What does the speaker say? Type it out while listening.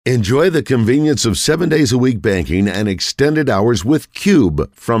Enjoy the convenience of 7 days a week banking and extended hours with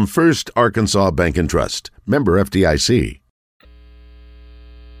Cube from First Arkansas Bank and Trust. Member FDIC.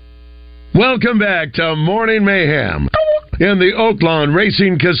 Welcome back to Morning Mayhem in the Oaklawn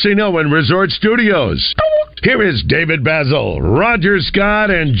Racing Casino and Resort Studios. Here is David Basil, Roger Scott,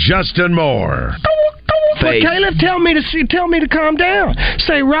 and Justin Moore. Well, Caleb, tell me to calm down.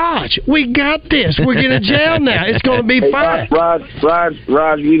 Say, Raj, we got this. We're getting to jail now. It's going to be fine.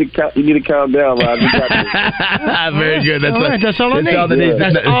 Raj, you need to calm down, Raj. We got this. Very good. That's all I need.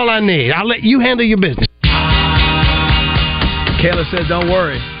 That's all I need. I'll let you handle your business. Caleb says, "Don't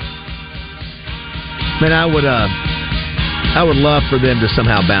worry." Man, I would love for them to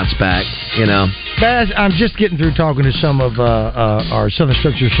somehow bounce back. You know. Baz, I'm just getting through talking to some of our Southern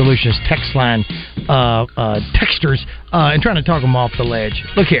Structure Solutions text line texters and trying to talk them off the ledge.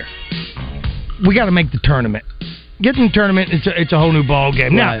 Look here. We got to make the tournament. Getting the tournament, it's a whole new ball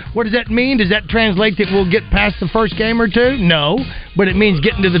game. Right. Now, what does that mean? Does that translate that we'll get past the first game or two? No. But it means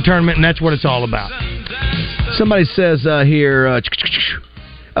getting to the tournament, and that's what it's all about. Somebody says here,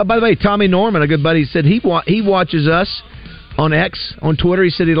 by the way, Tommy Norman, a good buddy, said he watches us on X, on Twitter. He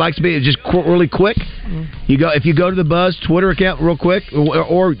said he likes to be just really quick. If you go to the Buzz Twitter account real quick,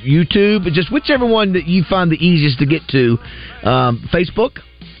 or YouTube, just whichever one that you find the easiest to get to. Facebook,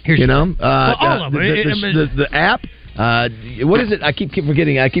 all of them. The app. What is it? I keep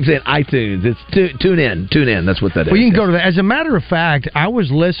forgetting. I keep saying iTunes. It's Tune in. That's what that is. Well, you can go to that. As a matter of fact, I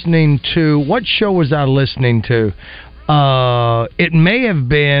was listening to, what show was I listening to? It may have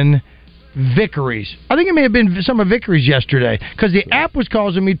been Vickery's. I think it may have been some of Vickery's yesterday, because the app was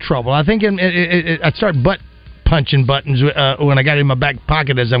causing me trouble. I think I started punching buttons when I got it in my back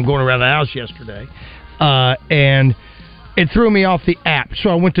pocket as I'm going around the house yesterday, and it threw me off the app. So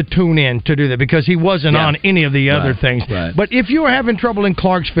I went to Tune In to do that, because he wasn't on any of the other things. Right. But if you are having trouble in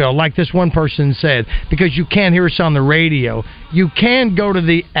Clarksville, like this one person said, because you can't hear us on the radio, you can go to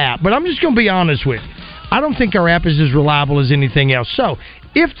the app. But I'm just going to be honest with you. I don't think our app is as reliable as anything else. So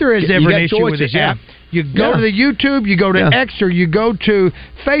if there is ever an issue with this app, you go to the YouTube, you go to X, or you go to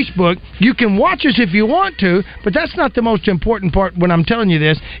Facebook. You can watch us if you want to, but that's not the most important part when I'm telling you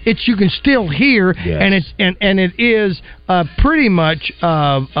this. It's you can still hear, and it is pretty much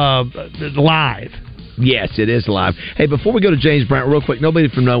live. Yes, it is live. Hey, before we go to James Bryant, real quick, nobody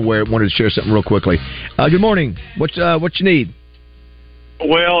from nowhere wanted to share something real quickly. Good morning. What you need?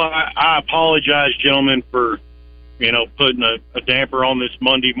 Well, I apologize, gentlemen, for putting a damper on this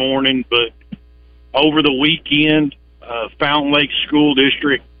Monday morning, but over the weekend, Fountain Lake School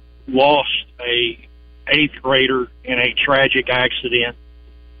District lost a 8th grader in a tragic accident.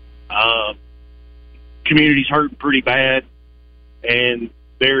 Community's hurting pretty bad, and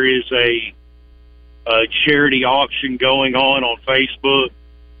there is a charity auction going on Facebook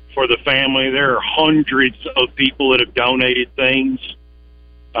for the family. There are hundreds of people that have donated things.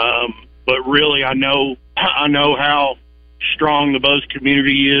 But really, I know how strong the Buzz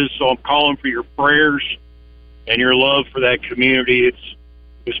community is, so I'm calling for your prayers and your love for that community.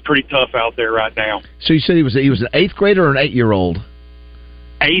 It's pretty tough out there right now. So you said he was an 8th grader or an 8-year-old?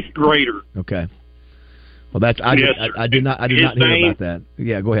 8th grader. Okay. Well, I did not hear about that.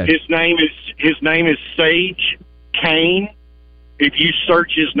 Yeah, go ahead. His name is Sage Kane. If you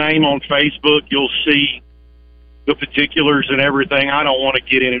search his name on Facebook, you'll see the particulars and everything. I don't want to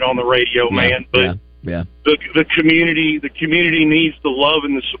get in it on the radio, man, but the community needs the love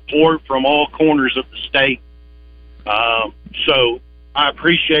and the support from all corners of the state. So I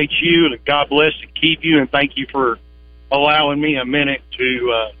appreciate you, and God bless and keep you, and thank you for allowing me a minute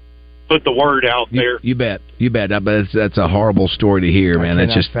to put the word out there. You bet. That's a horrible story to hear, man.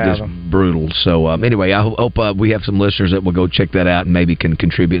 That's just brutal. So anyway, I hope we have some listeners that will go check that out and maybe can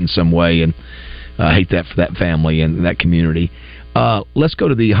contribute in some way, and I hate that for that family and that community. Let's go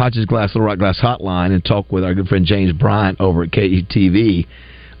to the Hodges Glass Little Rock Glass hotline and talk with our good friend James Bryant over at KTV.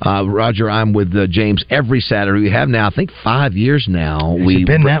 Roger, I'm with James every Saturday. We have now, I think, 5 years now. Has it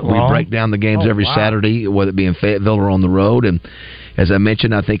been that long? We break down the games every Saturday, whether it be in Fayetteville or on the road. And as I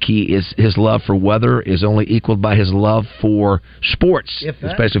mentioned, I think his love for weather is only equaled by his love for sports,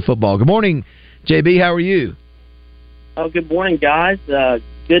 especially football. Good morning, JB. How are you? Oh, good morning, guys.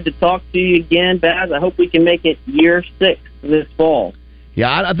 Good to talk to you again, Baz. I hope we can make it year 6 this fall.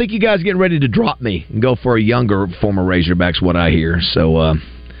 Yeah, I think you guys are getting ready to drop me and go for a younger former Razorbacks, what I hear. So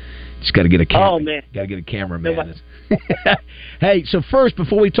just got to get a camera. Oh, man. Got to get a cameraman. Hey, so first,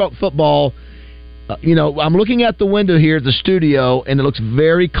 before we talk football, I'm looking out the window here at the studio, and it looks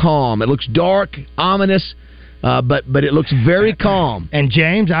very calm. It looks dark, ominous. But it looks very calm. And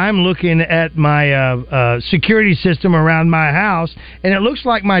James, I'm looking at my security system around my house, and it looks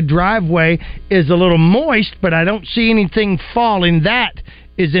like my driveway is a little moist, but I don't see anything falling. That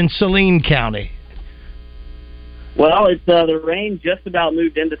is in Saline County. Well, it's the rain just about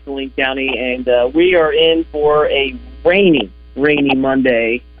moved into Saline County, and we are in for a rainy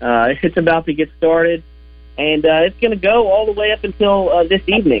Monday. It's about to get started, and it's going to go all the way up until this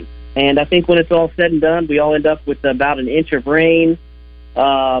evening. And I think when it's all said and done, we all end up with about an inch of rain.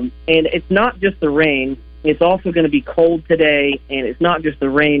 And it's not just the rain. It's also going to be cold today, and it's not just the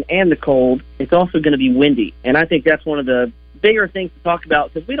rain and the cold. It's also going to be windy. And I think that's one of the bigger things to talk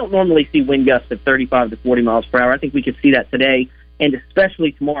about, because we don't normally see wind gusts of 35 to 40 miles per hour. I think we could see that today, and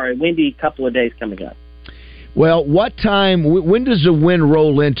especially tomorrow. A windy couple of days coming up. Well, what time, when does the wind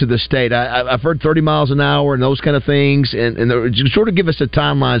roll into the state? I've heard 30 miles an hour and those kind of things, and sort of give us a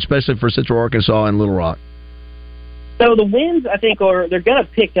timeline, especially for Central Arkansas and Little Rock. So the winds, I think, they're going to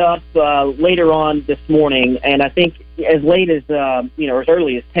pick up later on this morning, and I think as late as, as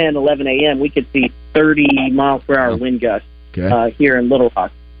early as 10, 11 a.m., we could see 30 miles per hour wind gusts here in Little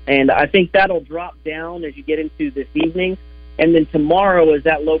Rock. And I think that'll drop down as you get into this evening, and then tomorrow, as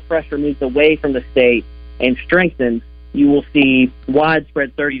that low pressure moves away from the state and strengthens, you will see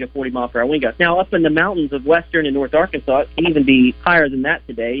widespread 30 to 40 mile per hour wind gusts. Now, up in the mountains of western and north Arkansas, it can even be higher than that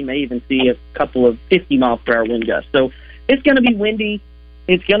today. You may even see a couple of 50 mile per hour wind gusts. So it's going to be windy,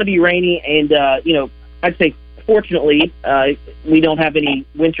 it's going to be rainy, and I'd say fortunately we don't have any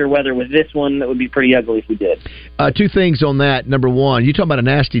winter weather with this one. That would be pretty ugly if we did. Two things on that. Number one, you talking about a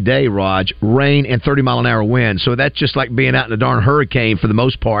nasty day, Raj, rain and 30 mile an hour wind. So that's just like being out in a darn hurricane for the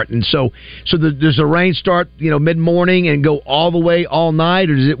most part. And so does the rain start mid morning and go all the way all night,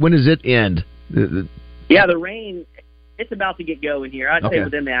 or when does it end? Yeah, the rain, it's about to get going here. I'd say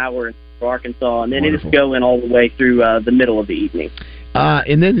within the hour in Arkansas, and then it's going all the way through the middle of the evening.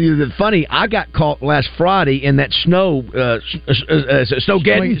 And then the funny, I got caught last Friday in that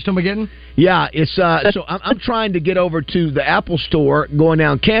Snowmageddon. Yeah, it's so I'm trying to get over to the Apple store going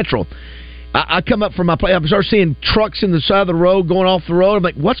down Cantrell. I come up from my place. I start seeing trucks in the side of the road going off the road. I'm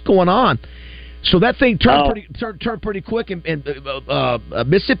like, what's going on? So that thing turned pretty quick, and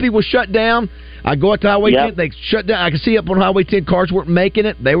Mississippi was shut down. I go out to Highway 10, they shut down. I can see up on Highway 10 cars weren't making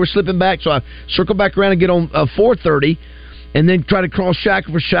it. They were slipping back, so I circle back around and get on 430. And then try to cross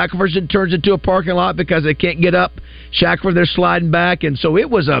Shackleford. It turns into a parking lot because they can't get up Shackleford. They're sliding back, and so it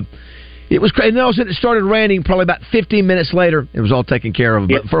was crazy. And then all of a sudden it started raining. Probably about 15 minutes later, it was all taken care of.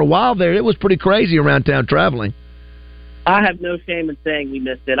 But for a while there, it was pretty crazy around town traveling. I have no shame in saying we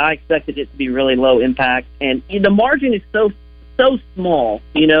missed it. I expected it to be really low impact, and the margin is so small.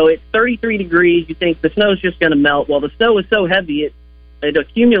 It's 33 degrees. You think the snow's just going to melt. Well, the snow is so heavy it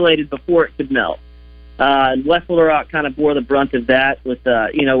accumulated before it could melt. And West Little Rock kind of bore the brunt of that with,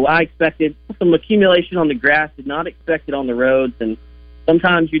 I expected some accumulation on the grass, did not expect it on the roads, and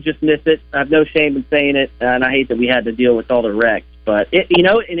sometimes you just miss it. I have no shame in saying it, and I hate that we had to deal with all the wrecks. But, and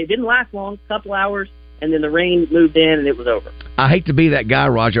it didn't last long, a couple hours, and then the rain moved in, and it was over. I hate to be that guy,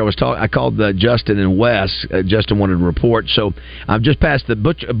 Roger. I called Justin and Wes. Justin wanted to report, so I've just passed the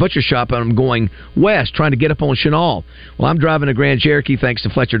butcher shop, and I'm going west, trying to get up on Chenal. Well, I'm driving a Grand Cherokee, thanks to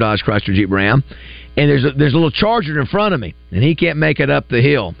Fletcher Dodge Chrysler Jeep Ram, and there's a little Charger in front of me, and he can't make it up the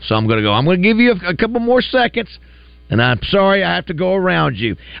hill. So I'm going to give you a couple more seconds, and I'm sorry I have to go around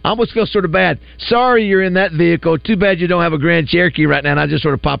you. I almost feel sort of bad. Sorry you're in that vehicle. Too bad you don't have a Grand Cherokee right now, and I just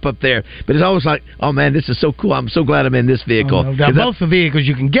sort of pop up there. But it's always like, oh, man, this is so cool. I'm so glad I'm in this vehicle. Now, both the vehicles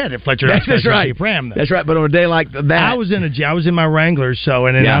you can get at Fletcher. That's right. Jeep Ram, though. That's right, but on a day like that. I was in my Wranglers,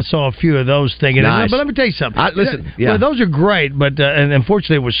 I saw a few of those thinking. Nice. But let me tell you something. Listen, well, those are great, but and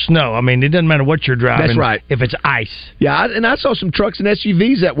unfortunately it was snow. I mean, it doesn't matter what you're driving. That's right. If it's ice. Yeah, and I saw some trucks and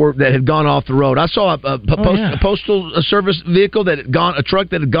SUVs that had gone off the road. I saw a postal service vehicle a truck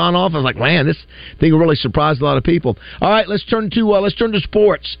that had gone off. I was like, man, this thing really surprised a lot of people. All right, let's turn to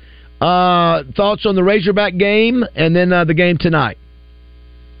sports. Thoughts on the Razorback game and then the game tonight?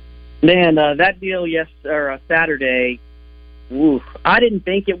 Man, that deal Saturday, I didn't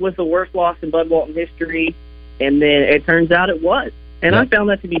think it was the worst loss in Bud Walton history, and then it turns out it was. And I found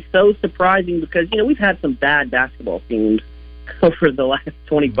that to be so surprising because, we've had some bad basketball teams over the last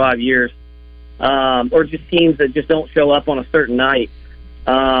 25 years. Or just teams that just don't show up on a certain night.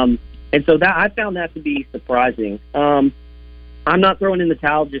 And so I found that to be surprising. I'm not throwing in the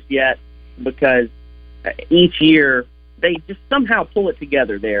towel just yet because each year they just somehow pull it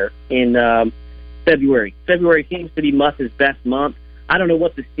together there in February. February seems to be Muss's best month. I don't know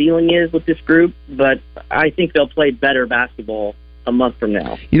what the ceiling is with this group, but I think they'll play better basketball a month from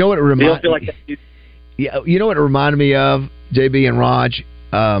now. You know what it reminds me? Feel like Yeah, you know what it reminded me of, JB and Raj?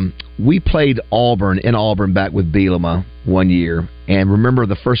 We played Auburn back with Bielema one year, and remember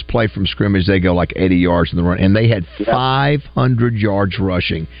the first play from scrimmage, they go like 80 yards in the run, and they had 500 yards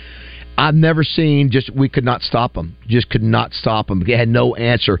rushing. I've never seen we could not stop them. Just could not stop them. They had no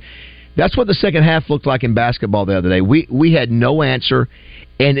answer. That's what the second half looked like in basketball the other day. We had no answer,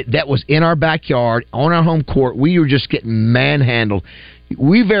 and that was in our backyard, on our home court. We were just getting manhandled.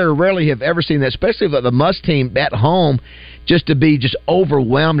 We very rarely have ever seen that, especially the Must team at home, just to be just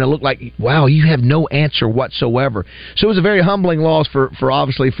overwhelmed and look like, wow, you have no answer whatsoever. So it was a very humbling loss for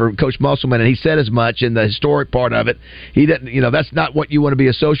obviously for Coach Musselman, and he said as much in the historic part of it. He didn't, that's not what you want to be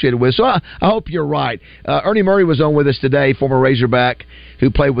associated with. So I hope you're right. Ernie Murray was on with us today, former Razorback who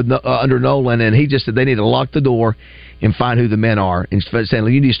played with under Nolan, and he just said they need to lock the door and find who the men are. Instead of saying,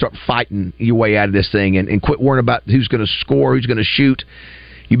 you need to start fighting your way out of this thing and quit worrying about who's going to score, who's going to shoot.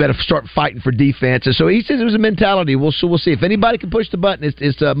 You better start fighting for defense. And so he says it was a mentality. We'll see. If anybody can push the button,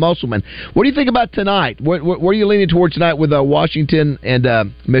 it's Musselman. What do you think about tonight? Where are you leaning towards tonight with Washington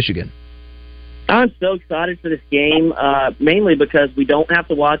and Michigan? I'm so excited for this game, mainly because we don't have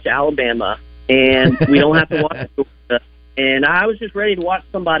to watch Alabama, and we don't have to watch Georgia. And I was just ready to watch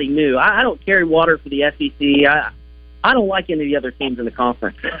somebody new. I don't carry water for the SEC. I don't like any of the other teams in the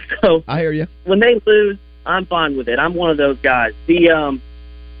conference. So I hear you. When they lose, I'm fine with it. I'm one of those guys. The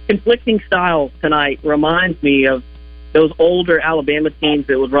conflicting style tonight reminds me of those older Alabama teams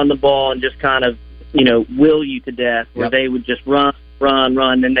that would run the ball and just kind of, will you to death, where they would just run,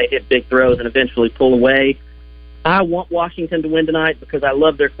 then they hit big throws and eventually pull away. I want Washington to win tonight because I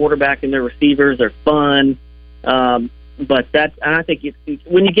love their quarterback and their receivers. They're fun. But I think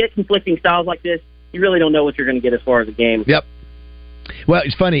when you get conflicting styles like this, you really don't know what you're going to get as far as a game. Yep. Well,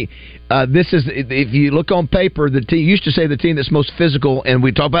 it's funny. This is, if you look on paper, the team used to say the team that's most physical, and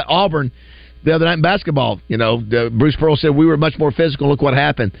we talked about Auburn the other night in basketball. Bruce Pearl said we were much more physical. Look what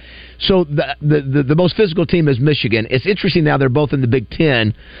happened. So the most physical team is Michigan. It's interesting now they're both in the Big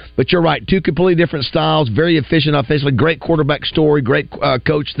Ten, but you're right. Two completely different styles, very efficient offensively, great quarterback story, great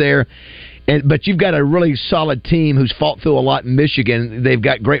coach there. But you've got a really solid team who's fought through a lot in Michigan. They've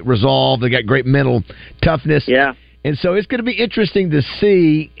got great resolve. They've got great mental toughness. Yeah. And so it's going to be interesting to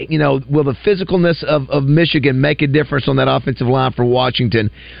see, will the physicalness of Michigan make a difference on that offensive line for Washington?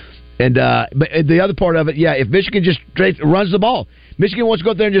 And but the other part of it, if Michigan just runs the ball. Michigan wants to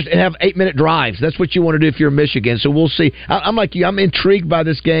go out there and just have 8-minute drives. That's what you want to do if you're Michigan. So we'll see. I'm like you. I'm intrigued by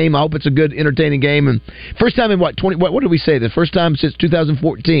this game. I hope it's a good, entertaining game. And first time in what did we say? The first time since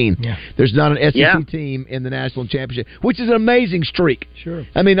 2014. Yeah. There's not an SEC team in the national championship, which is an amazing streak. Sure.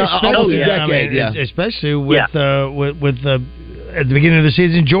 I mean, almost a decade. Especially with the at the beginning of the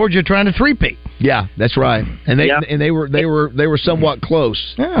season, Georgia trying to three-peat. Yeah, that's right. And they were somewhat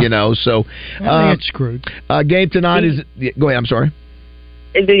close. Yeah. So I think it's screwed. Game tonight is. Go ahead. I'm sorry.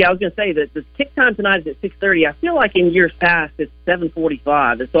 I was going to say that the kick time tonight is at 6:30. I feel like in years past it's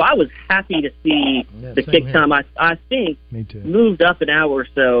 7:45, and so I was happy to see the kick time. I think moved up an hour or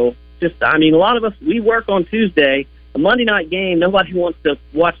so. A lot of us, we work on Tuesday. A Monday night game, nobody wants to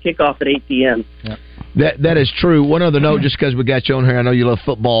watch kickoff at 8 p.m. Yeah. That is true. One other note, just because we got you on here, I know you love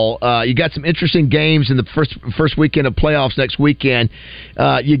football. You got some interesting games in the first weekend of playoffs next weekend.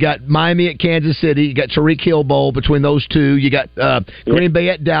 You got Miami at Kansas City. You got Tyreek Hill Bowl between those two. You got Green Bay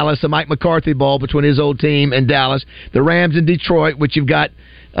at Dallas, the Mike McCarthy Bowl between his old team and Dallas. The Rams in Detroit, which you've got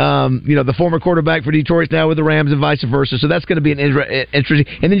the former quarterback for Detroit's now with the Rams and vice versa. So that's going to be an interesting.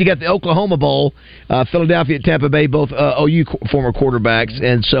 And then you got the Oklahoma Bowl, Philadelphia at Tampa Bay, both OU former quarterbacks.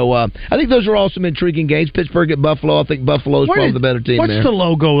 And so I think those are all some intriguing games. Pittsburgh at Buffalo. I think Buffalo's probably the better team there. What's the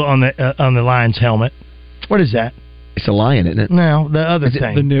logo on the Lions helmet? What is that? It's a lion, isn't it? No, the other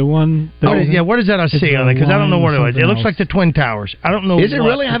thing. The new one? What is that I see on it? Because I don't know what it is. It looks like the Twin Towers. I don't know. Is it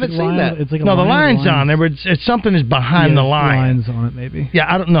really? I haven't seen that. It's like the line's on there, but it's something is behind the lion. Lines on it, maybe. Yeah,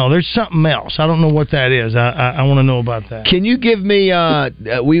 I don't know. There's something else. I don't know what that is. I want to know about that. Can you give me,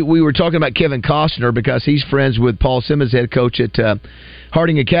 we were talking about Kevin Costner because he's friends with Paul Simmons, head coach at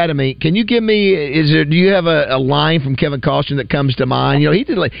Harding Academy. Can you give me, do you have a line from Kevin Costner that comes to mind? He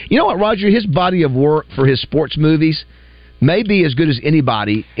did what, Roger, his body of work for his sports movies may be as good as any actor.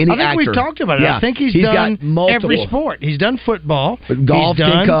 I think we've talked about it. Yeah. I think he's done every sport. He's done football. Golf,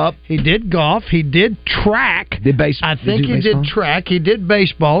 Tin Cup. He did golf. He did track. I think he did track. He did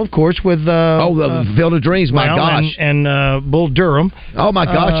baseball, of course, with the Field of Dreams. My gosh, and Bull Durham. Oh my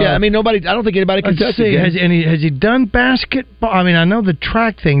gosh, yeah. I mean, I don't think anybody can touch it. Has he done basketball? I mean, I know the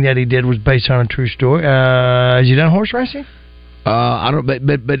track thing that he did was based on a true story. Has he done horse racing? I don't,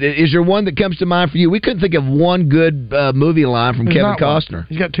 but is there one that comes to mind for you? We couldn't think of one good movie line from Kevin Costner.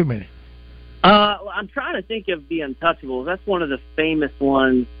 He's got too many. I'm trying to think of The Untouchables. That's one of the famous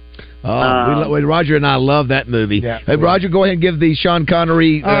ones. Roger and I love that movie. Yeah. Hey, Roger, go ahead and give the Sean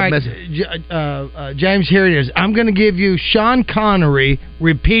Connery message. James, here it is. I'm going to give you Sean Connery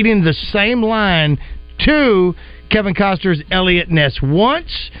repeating the same line to Kevin Costner's Elliot Ness.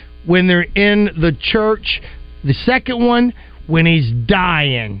 Once, when they're in the church. The second one, when he's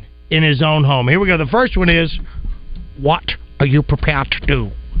dying in his own home. Here we go. The first one is, what are you prepared to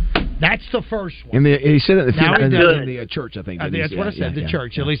do? That's the first one. He said it in the church, I think. That's what I said, the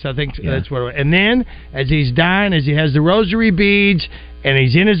church. At least I think that's what it was. And then, as he's dying, as he has the rosary beads, and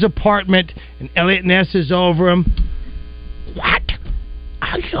he's in his apartment, and Elliot Ness is over him, what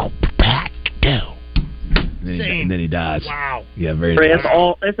are you prepared to do? And then he dies. Wow. Yeah, very nice.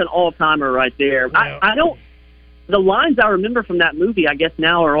 It's an all-timer right there. Yeah. I don't... The lines I remember from that movie, I guess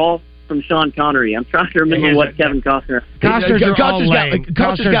now are all from Sean Connery. I'm trying to remember what Kevin Costner. Costner's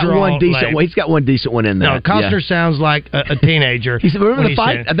got one decent one. He's got one decent one in there. No, Costner sounds like a teenager. He said, "Remember the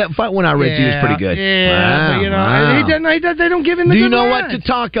fight? That fight when I read you was pretty good." Yeah, but they don't give him the. Do you know what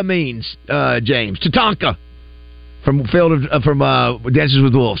Tatanka means, James? Tatanka from Dances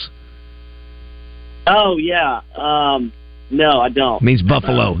with Wolves. Oh yeah. No, I don't. It means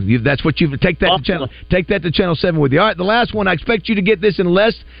buffalo. That's what you take that buffalo. To channel. Take that to Channel 7 with you. All right, the last one. I expect you to get this in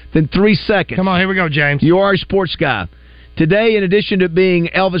less than 3 seconds. Come on, here we go, James. You are a sports guy. Today, in addition to being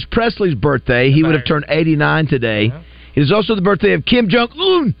Elvis Presley's birthday, he would have turned 89 today. Uh-huh. It is also the birthday of Kim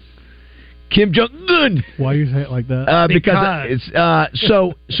Jong-un. Kim Jong-un. Why you say it like that? Because it's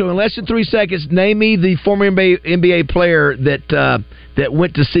so in less than 3 seconds. Name me the former NBA player that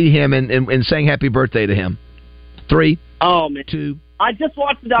went to see him and sang happy birthday to him. 3. Oh, man. 2. I just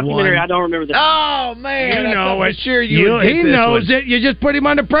watched the documentary. 1. I don't remember that. Oh, man. You know it. Sure he knows it. You just put him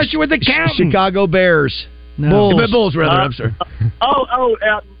under pressure with the counting. Chicago Bears. No. Bulls, rather. I'm sorry.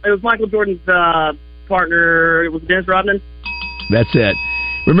 It was Michael Jordan's partner. It was Dennis Rodman. That's it.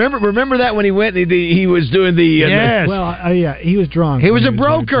 Remember that when he went, he was doing the... yes. He was drunk. He was a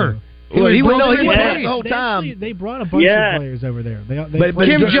broker. He was the whole time. They brought a bunch of players over there. But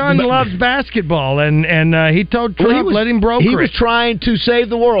Kim Jong loves basketball, and he told Trump, let him broker He was trying to save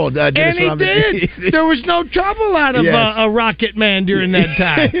the world. And he did. There was no trouble out of a Rocket Man during that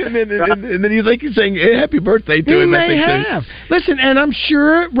time. and then you think he's saying happy birthday to him. He may have. Listen, and I'm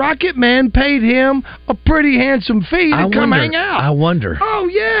sure Rocket Man paid him a pretty handsome fee to come hang out. I wonder. Oh,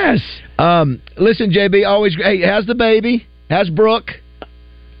 yes. Listen, JB, always... Hey, how's the baby? How's Brooke?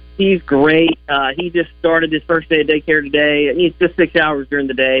 He's great. He just started his first day of daycare today. He's just 6 hours during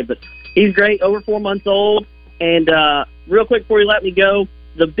the day, but he's great, over 4 months old. And real quick before you let me go,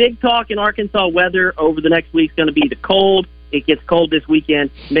 the big talk in Arkansas weather over the next week is going to be the cold. It gets cold this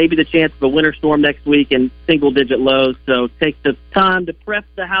weekend, maybe the chance of a winter storm next week and single-digit lows. So take the time to prep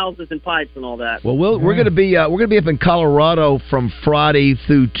the houses and pipes and all that. Well, we're going to be up in Colorado from Friday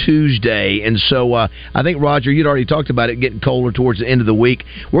through Tuesday, and so I think Roger, you'd already talked about it getting colder towards the end of the week.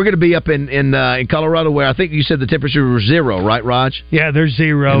 We're going to be up in Colorado, where I think you said the temperature was 0, right, Raj? Yeah, there's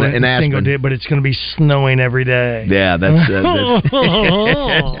 0 in single digit, but it's going to be snowing every day. Yeah, that's.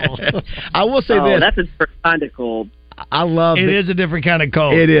 I will say this. That's a different kind of cold. I love it. Is a different kind of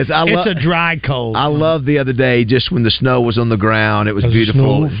cold. It is. It's a dry cold. I love the other day, just when the snow was on the ground. It was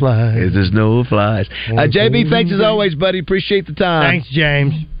beautiful. Snow flies. The snow flies. JB, thanks as always, buddy. Appreciate the time. Thanks,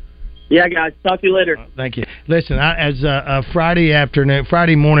 James. Yeah, guys. Talk to you later. Thank you. Listen, as Friday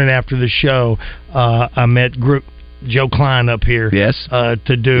morning after the show, I met Joe Klein up here. Yes.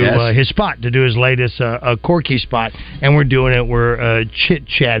 To do his spot, to do his latest Corky spot, and we're doing it. We're chit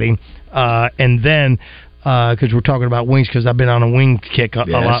chatting, and then. Because we're talking about wings, because I've been on a wing kick a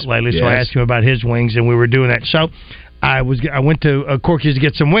lot lately, so I asked him about his wings, and we were doing that. So I went to Corky's to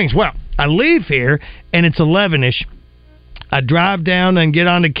get some wings. Well, I leave here, and it's 11-ish. I drive down and get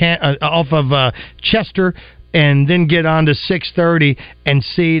on off of Chester, and then get on to 630 and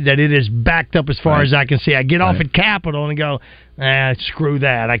see that it is backed up as far as I can see. I get off at Capitol and go, screw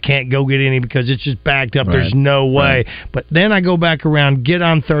that. I can't go get any because it's just backed up. There's no way. But then I go back around, get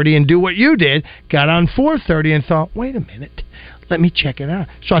on 30 and do what you did. Got on 430 and thought, wait a minute. Let me check it out.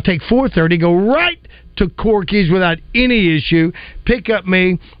 So I take 430, go right to Corky's without any issue, pick up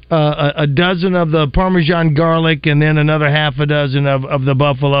me a dozen of the Parmesan garlic and then another half a dozen of the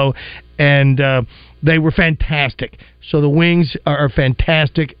buffalo, and they were fantastic. So the wings are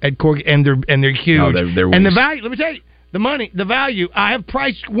fantastic at Corky, and they're huge. Oh, they're and the value, let me tell you, the value. I have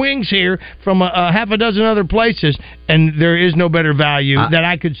priced wings here from a half a dozen other places, and there is no better value that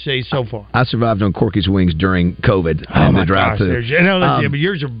I could see so far. I survived on Corky's wings during COVID and the drive-through. But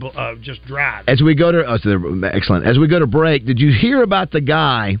yours are just dry. As we go to excellent. As we go to break, did you hear about the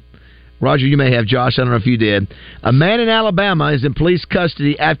guy Roger, you may have, Josh, I don't know if you did. A man in Alabama is in police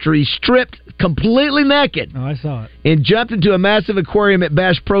custody after he stripped completely naked. Oh, I saw it. And jumped into a massive aquarium at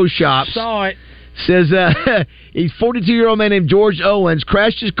Bass Pro Shops. Saw it. Says he's 42-year-old man named George Owens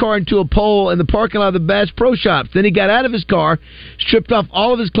crashed his car into a pole in the parking lot of the Bass Pro Shops. Then he got out of his car, stripped off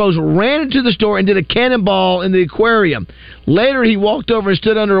all of his clothes, ran into the store, and did a cannonball in the aquarium. Later, he walked over and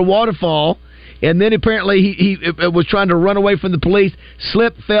stood under a waterfall. And then apparently he was trying to run away from the police,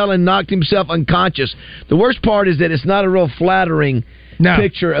 slipped, fell, and knocked himself unconscious. The worst part is that it's not a real flattering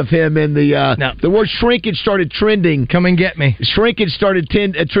picture of him in the... The word shrinkage started trending. Come and get me. Shrinkage started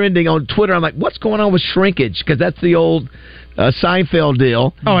trending on Twitter. I'm like, what's going on with shrinkage? Because that's the old Seinfeld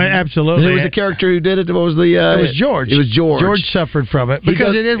deal. Oh, absolutely. Who was the character who did it? What was the... it was George. It was George. George suffered from it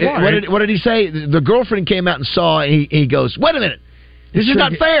because it didn't work. What did he say? The girlfriend came out and saw it, and he goes, wait a minute. This is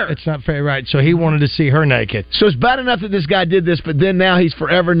not fair. It's not fair, right? So he wanted to see her naked. So it's bad enough that this guy did this, but then now he's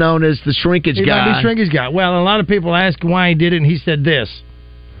forever known as the shrinkage guy. The shrinkage guy. Well, a lot of people ask why he did it, and he said this.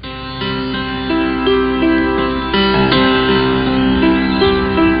 And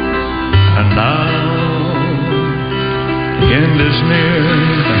now the end is near,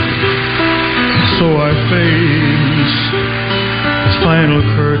 so I face the final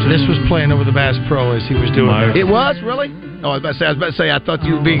curtain. This was playing over the Bass Pro as he was doing it. It was? Really? Oh, I was about to say, I thought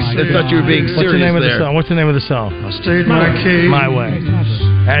you were being serious there. What's the name of the song? What's the name of the song? I state my case. My Way.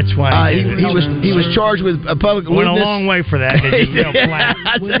 That's why he was charged with a public went a long way for that. It just fell flat.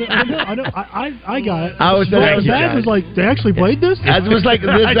 I got it. That was like, they actually played this? I was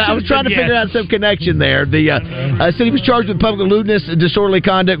trying to figure out some connection there. I said he was charged with public lewdness, disorderly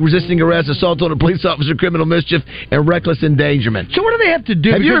conduct, resisting arrest, assault on a police officer, criminal mischief, and reckless endangerment. So what do they have to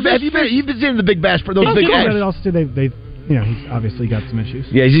do? You've been seeing the big Bass? Those big guys? Also, they've he's obviously got some issues.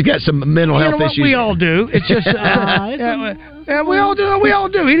 Yeah, he's got some mental health issues. We all do. It's just we all do. We all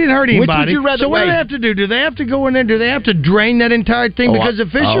do. He didn't hurt anybody. Which would you rather? So what do they have to do? Do they have to go in there? Do they have to drain that entire thing because the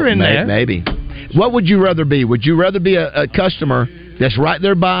fish are in there? Maybe. What would you rather be? Would you rather be a customer that's right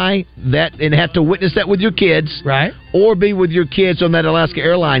there by that and have to witness that with your kids, right? Or be with your kids on that Alaska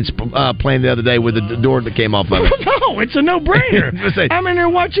Airlines plane the other day with the door that came off of it? No, it's a no-brainer. I'm in there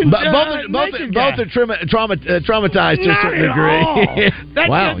watching. Both are traumatized to a certain degree.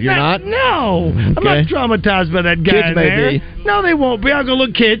 Wow, you're not? No, I'm not traumatized by that guy. Kids may be. No, they won't be. I'll go,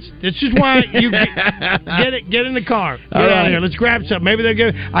 look, kids. This is why you get in the car. Get out of here. Let's grab something. Maybe they'll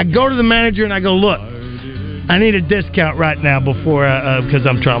give. I go to the manager and I go, look, I need a discount right now before because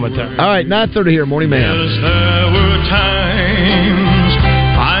I'm traumatized. All right, 9:30 here, Morning Mayhem. Yes, there were times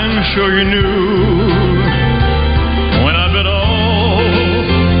I'm sure you knew when I bit off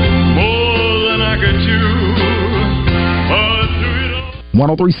more than I could chew. But through it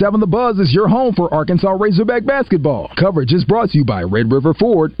all, 103.7 The Buzz is your home for Arkansas Razorback basketball. Coverage is brought to you by Red River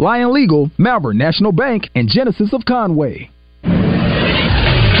Ford, Lion Legal, Malvern National Bank, and Genesis of Conway.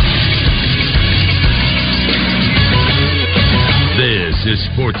 This is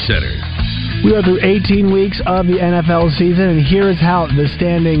Sports Center. We are through 18 weeks of the NFL season, and here is how the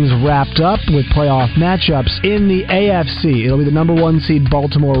standings wrapped up with playoff matchups. In the AFC, it'll be the number 1 seed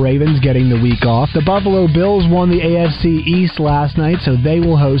Baltimore Ravens getting the week off. The Buffalo Bills won the AFC East last night, so they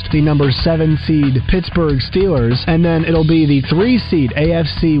will host the number 7 seed Pittsburgh Steelers. And then it'll be the 3 seed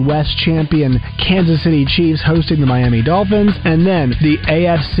AFC West champion Kansas City Chiefs hosting the Miami Dolphins. And then the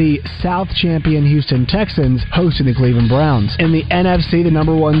AFC South champion Houston Texans hosting the Cleveland Browns. In the NFC, the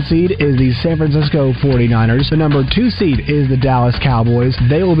number 1 seed is the San Francisco 49ers. The number 2 seed is the Dallas Cowboys.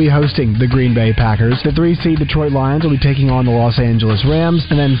 They will be hosting the Green Bay Packers. The 3 seed Detroit Lions will be taking on the Los Angeles Rams.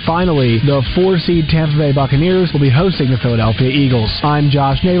 And then finally, the 4 seed Tampa Bay Buccaneers will be hosting the Philadelphia Eagles. I'm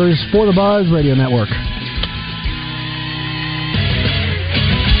Josh Neighbors for the Buzz Radio Network.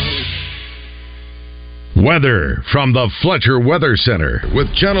 Weather from the Fletcher Weather Center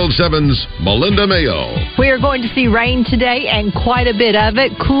with Channel 7's Melinda Mayo. We are going to see rain today and quite a bit of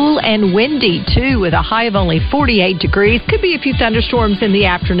it. Cool and windy, too, with a high of only 48 degrees. Could be a few thunderstorms in the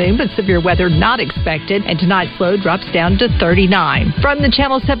afternoon, but severe weather not expected. And tonight's low drops down to 39. From the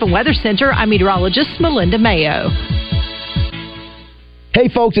Channel 7 Weather Center, I'm meteorologist Melinda Mayo. Hey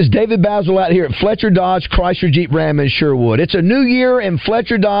folks, it's David Basil out here at Fletcher Dodge Chrysler Jeep Ram in Sherwood. It's a new year and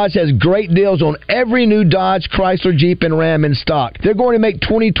Fletcher Dodge has great deals on every new Dodge, Chrysler, Jeep, and Ram in stock. They're going to make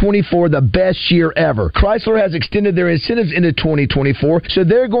 2024 the best year ever. Chrysler has extended their incentives into 2024, so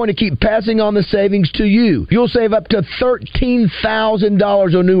they're going to keep passing on the savings to you. You'll save up to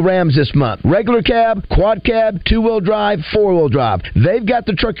 $13,000 on new Rams this month. Regular cab, quad cab, 2-wheel drive, 4-wheel drive. They've got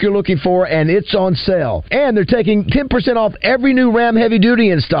the truck you're looking for and it's on sale. And they're taking 10% off every new Ram heavy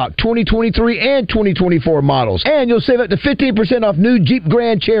duty in stock, 2023 and 2024 models. And you'll save up to 15% off new Jeep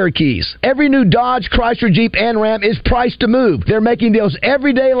Grand Cherokees. Every new Dodge, Chrysler, Jeep, and Ram is priced to move. They're making deals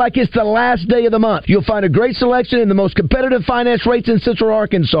every day like it's the last day of the month. You'll find a great selection and the most competitive finance rates in Central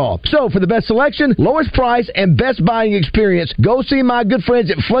Arkansas. So for the best selection, lowest price, and best buying experience, go see my good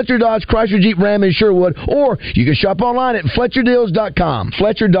friends at Fletcher Dodge, Chrysler, Jeep, Ram in Sherwood, or you can shop online at FletcherDeals.com.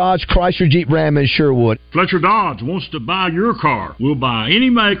 Fletcher Dodge, Chrysler, Jeep, Ram in Sherwood. Fletcher Dodge wants to buy your car. We'll buy any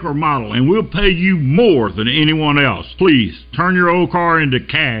make or model, and we'll pay you more than anyone else. Please, turn your old car into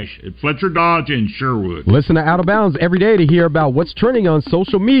cash at Fletcher Dodge in Sherwood. Listen to Out of Bounds every day to hear about what's trending on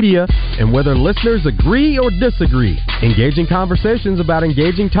social media and whether listeners agree or disagree. Engaging conversations about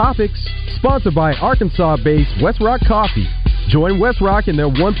engaging topics. Sponsored by Arkansas-based West Rock Coffee. Join West Rock and their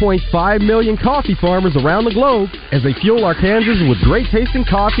 1.5 million coffee farmers around the globe as they fuel Arkansans with great-tasting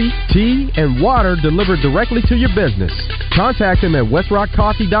coffee, tea, and water delivered directly to your business. Contact them at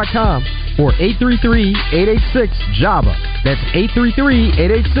westrockcoffee.com or 833-886-JAVA. That's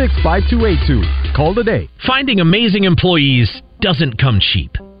 833-886-5282. Call today. Finding amazing employees doesn't come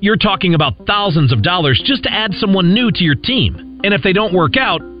cheap. You're talking about thousands of dollars just to add someone new to your team. And if they don't work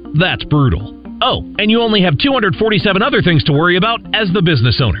out, that's brutal. Oh, and you only have 247 other things to worry about as the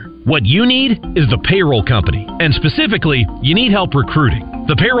business owner. What you need is the payroll company. And specifically, you need help recruiting.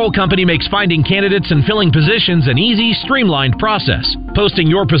 The payroll company makes finding candidates and filling positions an easy, streamlined process, posting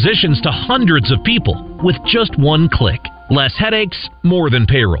your positions to hundreds of people with just one click. Less headaches, more than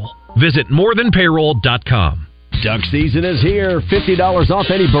payroll. Visit morethanpayroll.com. Duck season is here. $50 off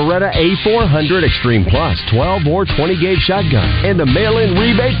any Beretta A400 Extreme Plus 12 or 20 gauge shotgun and a mail-in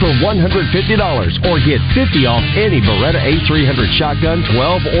rebate for $150, or get $50 off any Beretta A300 shotgun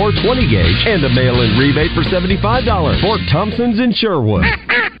 12 or 20 gauge and a mail-in rebate for $75. Fort Thompson's in Sherwood.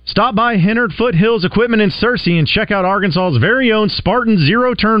 Stop by Hennard Foothills Equipment in Searcy and check out Arkansas's very own Spartan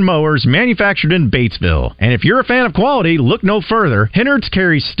zero-turn mowers manufactured in Batesville. And if you're a fan of quality, look no further. Hennard's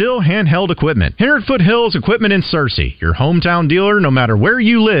carries still handheld equipment. Hennard Foothills Equipment in Searcy, your hometown dealer no matter where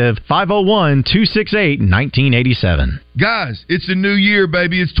you live, 501-268-1987. Guys, it's a new year,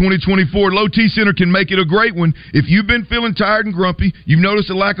 baby. It's 2024. Low T Center can make it a great one. If you've been feeling tired and grumpy, you've noticed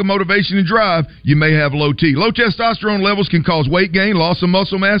a lack of motivation and drive, you may have low T. Low testosterone levels can cause weight gain, loss of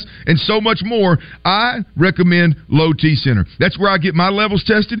muscle mass, and so much more. I recommend Low T Center. That's where I get my levels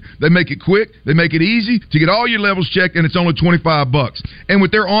tested. They make it quick. They make it easy to get all your levels checked, and it's only $25. And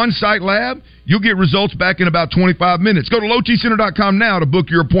with their on-site lab, you'll get results back in about 25 minutes. Go to lowtcenter.com now to book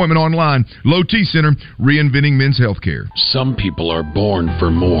your appointment online. Low T Center, reinventing men's healthcare. Some people are born for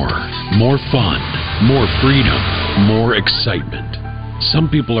more. More fun, more freedom, more excitement.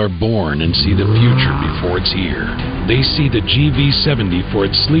 Some people are born and see the future before it's here. They see the GV70 for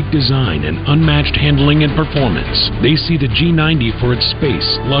its sleek design and unmatched handling and performance. They see the G90 for its space,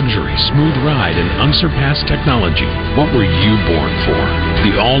 luxury, smooth ride, and unsurpassed technology. What were you born for?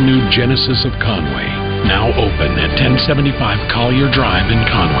 The all-new Genesis of Conway. Now open at 1075 Collier Drive in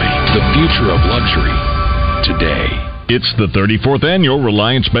Conway. The future of luxury today. It's the 34th Annual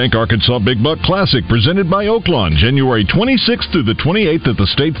Reliance Bank Arkansas Big Buck Classic presented by Oaklawn, January 26th through the 28th at the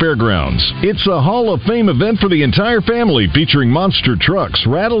State Fairgrounds. It's a Hall of Fame event for the entire family featuring monster trucks,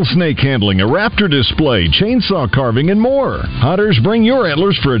 rattlesnake handling, a raptor display, chainsaw carving, and more. Hunters, bring your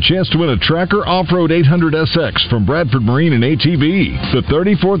antlers for a chance to win a Tracker Off-Road 800SX from Bradford Marine and ATV. The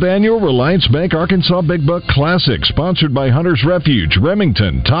 34th Annual Reliance Bank Arkansas Big Buck Classic, sponsored by Hunters Refuge,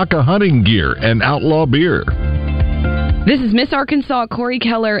 Remington, Taka Hunting Gear, and Outlaw Beer. This is Miss Arkansas Corey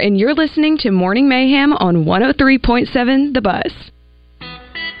Keller, and you're listening to Morning Mayhem on 103.7 The Buzz.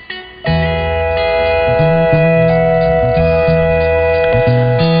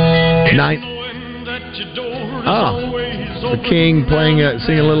 The King playing,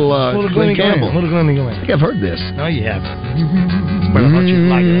 singing a little Glenn Campbell. Little Glenn Campbell. I think I've heard this. Oh, you have. But I thought you'd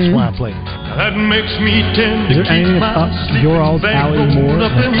like it. That's why I played it. That makes me tend Is there anything up your all's alley more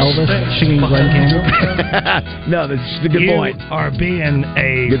than Elvis singing Glenn Campbell? No, that's a good point. You are being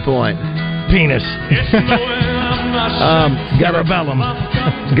a good point. Penis. Got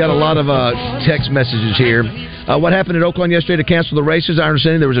a lot of text messages here. What happened at Oaklawn yesterday to cancel the races? I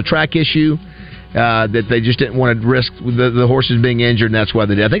understand there was a track issue. That they just didn't want to risk the horses being injured, and that's why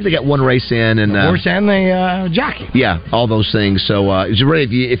they did. I think they got one race in, and the horse and the jockey. Yeah, all those things. So, it's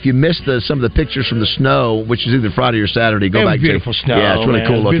really if you missed some of the pictures from the snow, which is either Friday or Saturday, go back. Beautiful snow. Yeah, it's really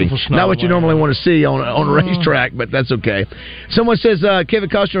cool looking. Snow, not what you normally want to see on a racetrack, but that's okay. Someone says Kevin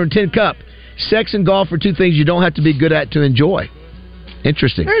Costner and Tin Cup. Sex and golf are two things you don't have to be good at to enjoy.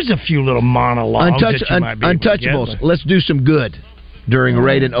 Interesting. There's a few little monologues that you might be able to Untouchables. get, Let's do some good. during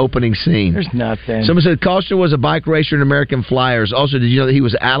raid and opening scene. There's nothing. Someone said Costner was a bike racer in American Flyers. Also, did you know that he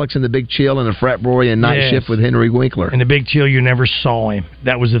was Alex in The Big Chill and a frat boy in Night Shift with Henry Winkler? In The Big Chill, you never saw him.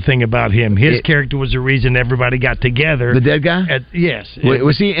 That was the thing about him. His character was the reason everybody got together. The dead guy? Yes.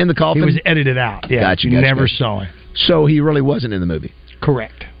 Was he in the coffin? He was edited out. Yeah. Gotcha. You never saw him. So he really wasn't in the movie.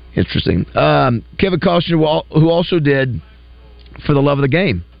 Correct. Interesting. Kevin Costner, who also did For the Love of the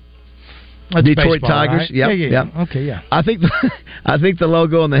Game. That's Detroit baseball, Tigers. Right? Yep, Yeah. yep. Okay, yeah. I think the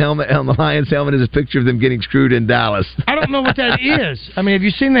logo on the helmet, on the Lions helmet, is a picture of them getting screwed in Dallas. I don't know what that is. I mean, have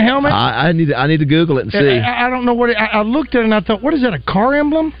you seen the helmet? I need to Google it and see. I don't know what I looked at it and I thought, what is that? A car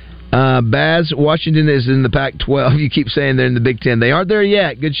emblem? Baz, Washington is in the Pac-12. You keep saying they're in the Big Ten. They aren't there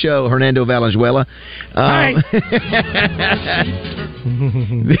yet. Good show, Hernando Valenzuela. Hi.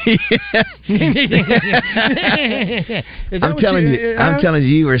 I'm telling you,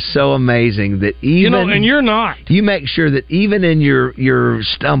 you are so amazing that even and you're not. You make sure that even in your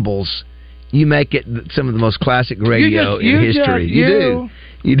stumbles, you make it some of the most classic radio in history. You do.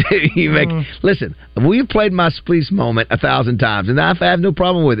 You do. You make. Listen, we've played my Spleece moment 1,000 times, and I have no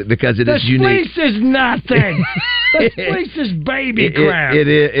problem with it because it is unique. The Spleece is nothing. The Spleece is baby crap. It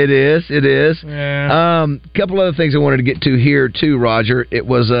is. Yeah. Couple other things I wanted to get to here too, Roger. It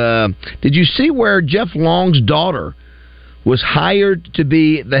was. Did you see where Jeff Long's daughter was hired to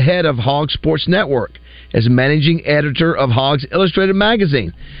be the head of Hog Sports Network as managing editor of Hogs Illustrated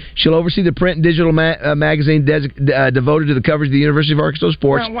magazine? She'll oversee the print and digital magazine devoted to the coverage of the University of Arkansas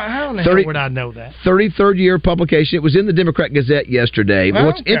sports. Well, how in the hell would I know that? 33rd year publication. It was in the Democrat Gazette yesterday. Oh,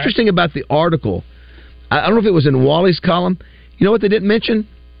 What's interesting about the article, I don't know if it was in Wally's column. You know what they didn't mention?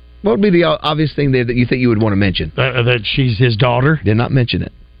 What would be the obvious thing there that you think you would want to mention? That she's his daughter? Did not mention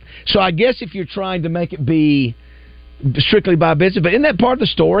it. So I guess if you're trying to make it be strictly by business, but isn't that part of the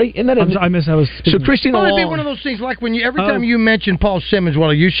story? Isn't that so Christina Long. Long, It'd be one of those things like when you every time you mention Paul Simmons,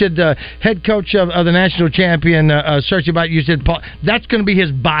 well, you should head coach of the national champion search about. You said Paul. That's going to be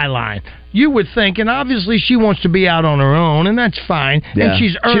his byline. You would think, and obviously she wants to be out on her own, and that's fine. Yeah. And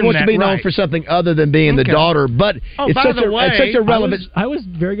she's earned She wants that to be known right. for something other than being the daughter. But it's by such the way, it's such a relevant. I was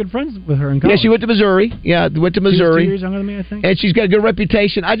very good friends with her in college. Yeah, she went to Missouri. Yeah, went to Missouri. 2 years younger than me, I think. And she's got a good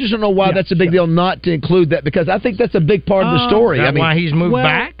reputation. I just don't know why that's a big deal not to include that, because I think that's a big part of the story. Is that I mean, why he's moved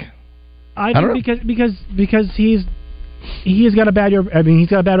back? I think because he has got a bad. I mean, he's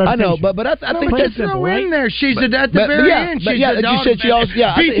got a bad reputation. I know, but I think that's throw in there. She's at the but very yeah, end. but She's yeah, the you said she also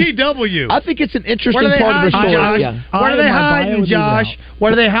BTW. I think it's an interesting part of her story. What are they hiding, Josh?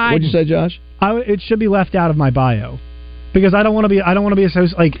 What are they hiding? What'd you say, Josh? It should be left out of my bio. Because I don't want to be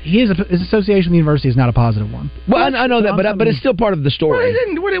associated. Like his association with the university is not a positive one. Well, I know that, but it's still part of the story.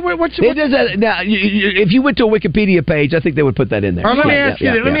 It does that now. If you went to a Wikipedia page, I think they would put that in there. Let me ask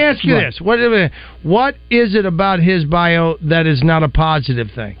you this. Let me ask you this. What is it about his bio that is not a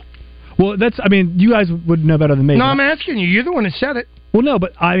positive thing? Well, I mean, you guys would know better than me. No, I'm asking you. You're the one that said it. Well, no,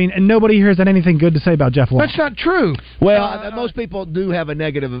 but I mean, and nobody here has had anything good to say about Jeff Long. That's not true. Well, most people do have a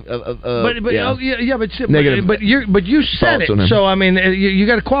negative. But you said it. So I mean, you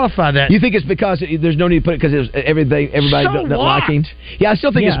got to qualify that. You think it's because there's no need to put it because everybody so doesn't like him? Yeah, I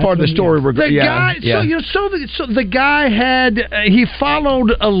still think it's part of the story. So the guy he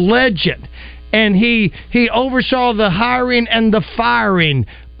followed a legend, and he oversaw the hiring and the firing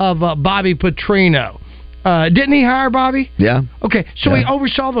of Bobby Petrino. Didn't he hire Bobby? Yeah. Okay, so he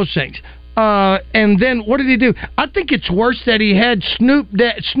oversaw those things. And then what did he do? I think it's worse that he had Snoop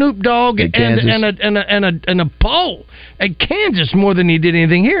Dogg and a pole at Kansas more than he did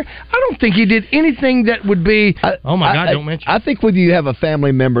anything here. I don't think he did anything that would be. Don't mention. I think when you have a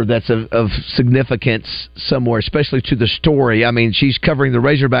family member that's of significance somewhere, especially to the story. I mean, she's covering the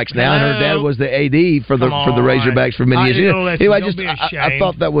Razorbacks now, and her dad was the AD for the Razorbacks for many years. Anyway, I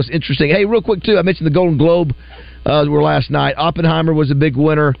thought that was interesting. Hey, real quick too, I mentioned the Golden Globe. Were last night. Oppenheimer was a big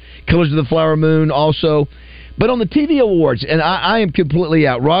winner. Killers of the Flower Moon also. But on the TV awards, and I am completely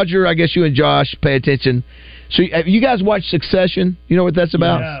out. Roger, I guess you and Josh pay attention. So have you guys watched Succession? You know what that's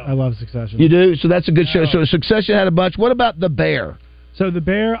about? Yes, I love Succession. You do? So that's a good show. So Succession had a bunch. What about The Bear? So The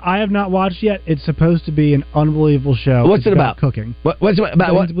Bear, I have not watched yet. It's supposed to be an unbelievable show. What's it about? Cooking. What's it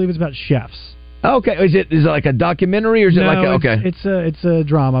about? I believe it's about chefs. Okay. Is it like a documentary or is it like okay? It's a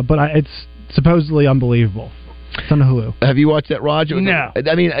drama, but it's supposedly unbelievable. It's on Hulu. Have you watched that, Roger? No.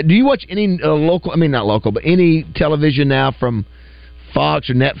 I mean, do you watch any local? I mean, not local, but any television now from Fox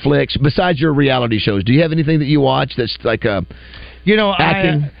or Netflix besides your reality shows? Do you have anything that you watch that's like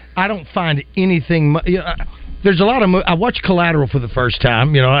acting? I don't find anything. There's a lot of. I watched Collateral for the first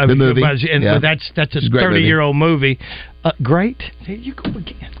time. The movie, and that's a 30-year-old movie. Great. You go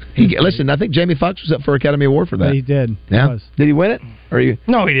again. Listen, I think Jamie Foxx was up for Academy Award for that. Yeah, he did. Yeah, did he win it?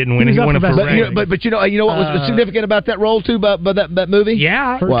 No, he didn't win it. He won it for Ray. But you know what was significant about that role too? About that movie?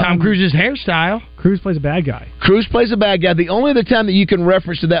 Yeah, What? Tom Cruise's hairstyle. Cruise plays a bad guy. Cruise plays a bad guy. The only other time that you can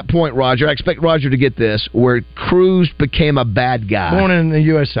reference to that point, Roger, I expect Roger to get this, where Cruise became a bad guy. Born in the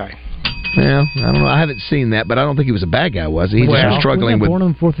USA. Well, I don't know. I haven't seen that, but I don't think he was a bad guy, was he? He just was struggling with Born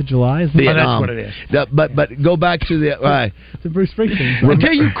on 4th of July. Isn't Vietnam. that's what it is. But go back to the. It's a Bruce Springsteen.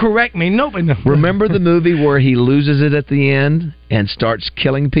 Until you correct me, nobody knows. Remember the movie where he loses it at the end and starts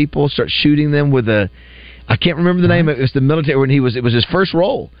killing people, starts shooting them with a. I can't remember the name. It was the military when it was his first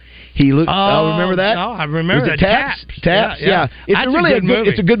role. He remember that? Oh, I remember Was it that. Taps? Yeah. It's That's really good movie.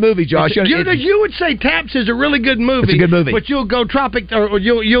 It's a good movie, Josh. You would say Taps is a really good movie. It's a good movie. But you'll go Tropic, or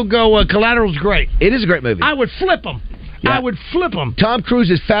you'll go Collateral's great. It is a great movie. I would flip them. Yeah. I would flip them. Tom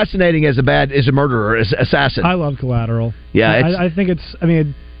Cruise is fascinating as a murderer, as assassin. I love Collateral. Yeah, I think it's. I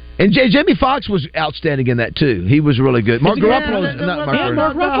mean. And Jamie Foxx was outstanding in that too. He was really good. Mark Ruffalo's not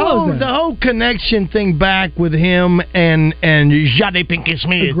Mark Ruffalo. The whole connection thing back with him and Jada Pinkett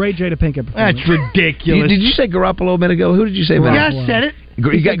Smith. A great Jada Pinkett performance. That's ridiculous. Did you say Garoppolo a minute ago? Who did you say? Yeah, I said it.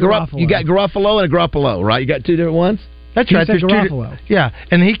 You got Garoppolo and a Garoppolo, right? You got two different ones. That's He right. said There's Garoppolo. Yeah,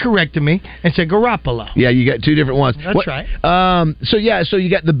 and he corrected me and said Garoppolo. Yeah, you got two different ones. That's right. So you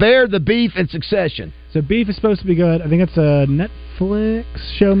got the Bear, the Beef, and Succession. So Beef is supposed to be good. I think it's a Netflix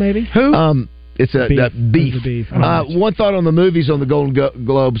show, maybe. Who? It's a Beef. One thought on the movies on the Golden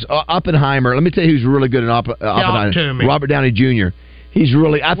Globes. Oppenheimer. Let me tell you who's really good in Oppenheimer. to me. Robert Downey Jr. He's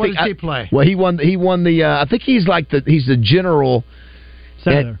really. What does he play? Well, he won the. I think he's the general.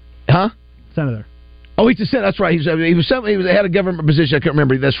 Senator. Senator. Oh, he's a senator. That's right. He was had a government position. I can't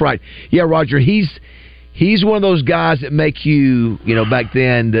remember. That's right. Yeah, Roger. He's one of those guys that make you back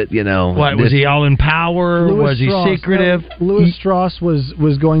then that What was he all in power? Was he secretive? No, Louis Strauss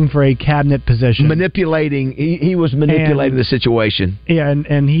was going for a cabinet position, manipulating. He was manipulating the situation. Yeah,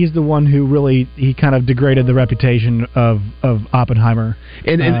 and he's the one who really kind of degraded the reputation of Oppenheimer.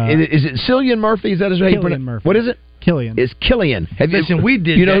 And is it Cillian Murphy? Is that his name? Cillian Murphy. What is it? Killian. It's Killian. Listen, we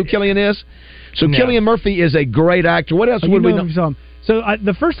did. You know who Killian is? So No. Cillian Murphy is a great actor. What else would we know? If you saw him. So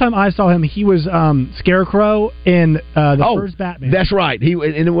the first time I saw him, he was Scarecrow in the first Batman. That's right.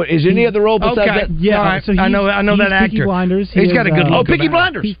 Is any other role besides that? Yeah, all right. so I know that he's actor. Peaky Blinders. He's got a good look. Peaky about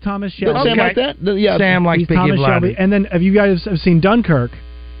Blinders. He's Thomas Shelby. Sam like that? Yeah. Sam like He's Peaky Thomas Blinders. Shelby. And then, have you guys seen Dunkirk?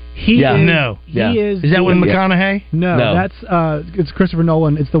 He is that with McConaughey? No, that's it's Christopher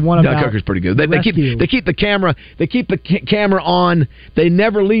Nolan. It's the one about Dunkirk is pretty good. They keep the camera on. They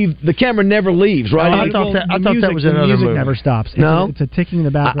never leave. The camera never leaves. Right? I thought that was another movie. The music movie. No, it's No? it's a ticking in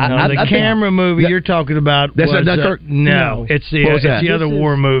the background. The camera movie you're talking about. That's was, not Dunkirk? No, it's the other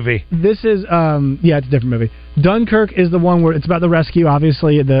war movie. This is it's a different movie. Dunkirk is the one where it's about the rescue.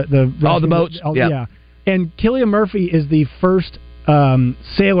 Obviously, the the boats. Yeah. And Cillian Murphy is the first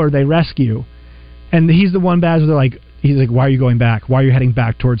sailor they rescue, and he's the one bad where they're like, he's like, why are you going back? Why are you heading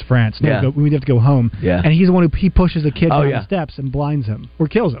back towards France? No, we have to go home. Yeah. And he's the one who pushes the kid down the steps and blinds him or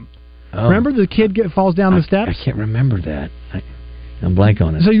kills him. Oh. Remember the kid falls down the steps? I can't remember that. I'm blank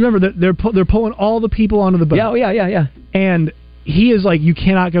on it. So you remember that they're pulling all the people onto the boat. Yeah. And he is like, you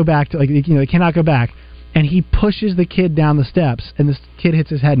cannot go back to they cannot go back. And he pushes the kid down the steps, and this kid hits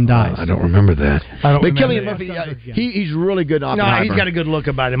his head and dies. I don't remember that. But Cillian Murphy, he's really good in Oppenheimer. No, he's got a good look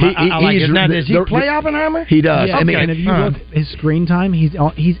about him. I like it. Now, does he play Oppenheimer? He does. Yeah. And if you look at his screen time, he's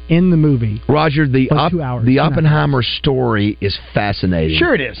in the movie. Roger, the 2 hours. The Oppenheimer story is fascinating.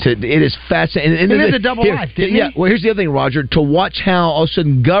 Sure it is. It is fascinating. And it is a double life, didn't he? Well, here's the other thing, Roger. To watch how all of a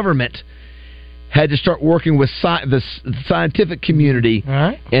sudden government had to start working with the scientific community,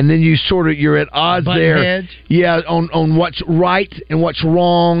 and then you're at odds there. Yeah, on what's right and what's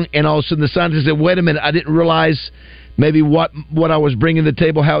wrong, and all of a sudden the scientists said, "Wait a minute, I didn't realize maybe what I was bringing to the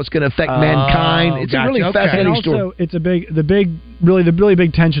table, how it's going to affect mankind." It's a really fascinating story. Also, it's the really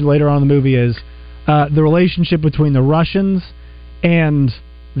big tension later on in the movie is the relationship between the Russians and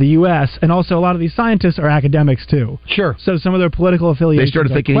the U.S., and also a lot of these scientists are academics too. Sure. So some of their political affiliations. They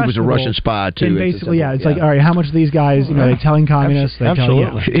started thinking he was a Russian spy too. And basically, it's like, all right, how much of these guys, they telling communists?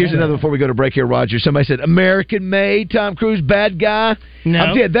 Absolutely. Here's another before we go to break here, Roger. Somebody said American Made, Tom Cruise, bad guy. No.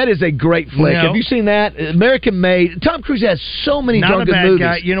 I'm saying, that is a great flick. No. Have you seen that? American Made. Tom Cruise has so many Not a good bad movies.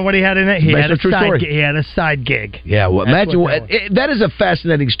 guy. You know what he had in it? He had a side gig. Yeah, well, imagine that is a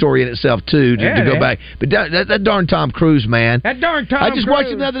fascinating story in itself too to go back. But that darn Tom Cruise, man. That darn Tom I just watched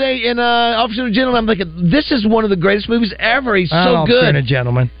him the other day in Officer and a Gentleman. I'm thinking, this is one of the greatest movies ever. He's so good. Officer and a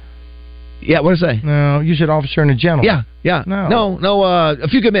Gentleman. Yeah, what did I say? No, you said officer and a gentleman. Yeah. No. A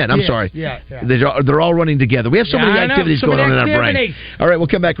few good men. I'm sorry. Yeah. They're all running together. We have so many activities going on in our brain. All right, we'll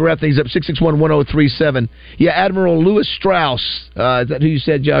come back and wrap things up. 661-1037. Yeah, Admiral Lewis Strauss. Is that who you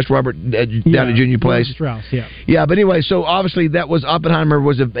said, Josh? Robert Downey Jr. plays? Lewis Strauss, yeah. Yeah, but anyway, so obviously that was Oppenheimer.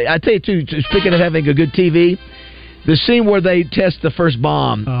 I tell you, too, speaking of having a good TV, the scene where they test the first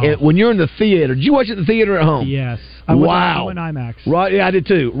bomb, when you're in the theater. Did you watch it in the theater at home? Yes. I went IMAX. Right, yeah, I did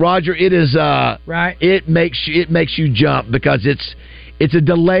too. Roger, it is right. It makes you jump because it's a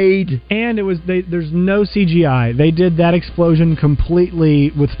delayed, and it was there's no CGI. They did that explosion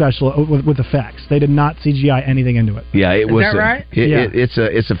completely with with effects. They did not CGI anything into it. Yeah, it was. Is that right?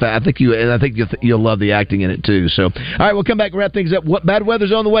 It's a fact. I think you'll love the acting in it too. So, all right, we'll come back and wrap things up. What bad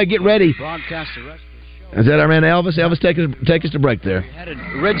weather's on the way? Get ready. Broadcast the rest. Is that our man Elvis? Elvis, take us to break there. We had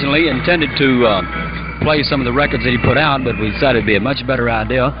originally intended to play some of the records that he put out, but we decided it'd be a much better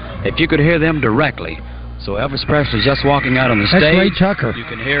idea if you could hear them directly. So Elvis Presley's just walking out on the stage. That's Ray Tucker. You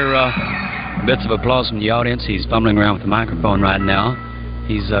can hear bits of applause from the audience. He's fumbling around with the microphone right now.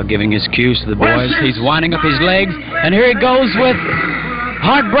 He's giving his cues to the boys. He's winding up his legs, and here he goes with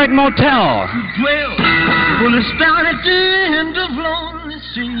Heartbreak Motel. Well, it's down at the end of Lonely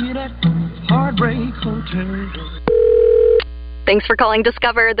Street at Heartbreak Hotel. Thanks for calling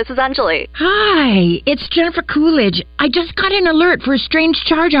Discover. This is Anjali. Hi, it's Jennifer Coolidge. I just got an alert for a strange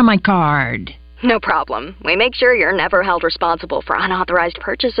charge on my card. No problem. We make sure you're never held responsible for unauthorized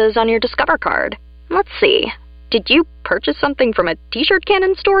purchases on your Discover card. Let's see. Did you purchase something from a t-shirt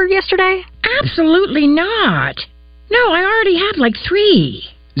cannon store yesterday? Absolutely not. No, I already have like 3.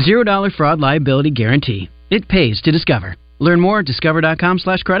 $0 fraud liability guarantee. It pays to Discover. Learn more at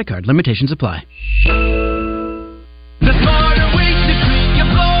discover.com/credit card. Limitations apply. The smarter way to clean your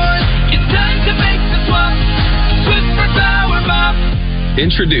floors. It's time to make the swap. Swiffer Power Mop.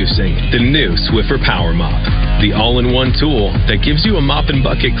 Introducing the new Swiffer Power Mop, the all-in-one tool that gives you a mop and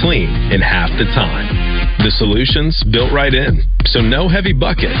bucket clean in half the time. The solution's built right in, so no heavy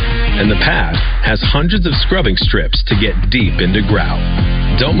bucket, and the pad has hundreds of scrubbing strips to get deep into grout.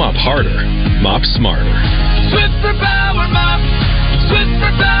 Don't mop harder, mop smarter. Swiffer Power Mop.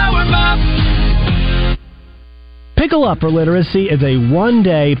 Swiffer Power Mop. Pickle Up for Literacy is a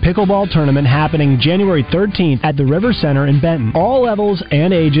one-day pickleball tournament happening January 13th at the River Center in Benton. All levels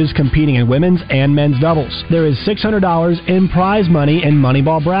and ages competing in women's and men's doubles. There is $600 in prize money and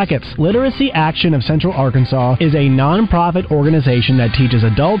Moneyball brackets. Literacy Action of Central Arkansas is a non-profit organization that teaches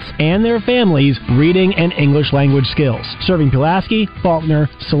adults and their families reading and English language skills, serving Pulaski, Faulkner,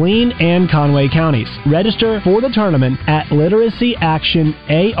 Saline, and Conway counties. Register for the tournament at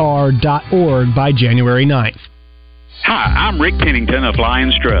literacyactionar.org by January 9th. Hi, I'm Rick Pennington of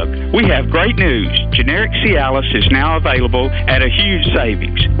Lions Drug. We have great news. Generic Cialis is now available at a huge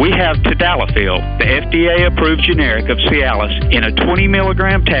savings. We have Tadalafil, the FDA-approved generic of Cialis, in a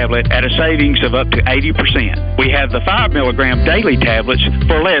 20-milligram tablet at a savings of up to 80%. We have the 5-milligram daily tablets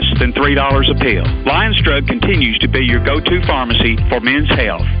for less than $3 a pill. Lions Drug continues to be your go-to pharmacy for men's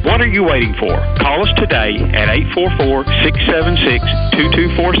health. What are you waiting for? Call us today at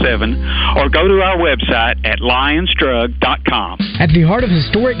 844-676-2247 or go to our website at lionsdrug.com. At the heart of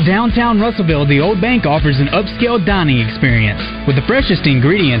historic downtown Russellville, the Old Bank offers an upscale dining experience. With the freshest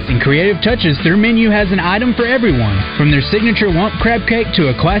ingredients and creative touches, their menu has an item for everyone. From their signature lump crab cake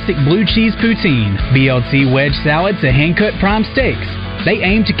to a classic blue cheese poutine, BLT wedge salad to hand-cut prime steaks. They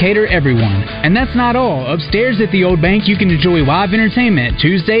aim to cater everyone. And that's not all. Upstairs at the Old Bank, you can enjoy live entertainment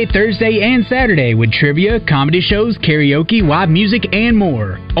Tuesday, Thursday, and Saturday with trivia, comedy shows, karaoke, live music, and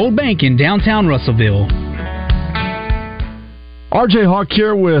more. Old Bank in downtown Russellville. RJ Hawk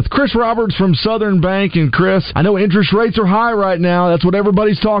here with Chris Roberts from Southern Bank. And Chris, I know interest rates are high right now. That's what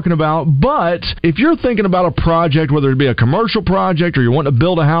everybody's talking about. But if you're thinking about a project, whether it be a commercial project or you want to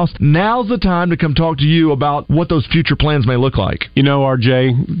build a house, now's the time to come talk to you about what those future plans may look like. You know,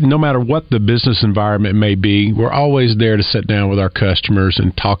 RJ, no matter what the business environment may be, we're always there to sit down with our customers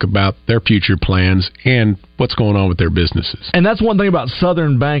and talk about their future plans and what's going on with their businesses. And that's one thing about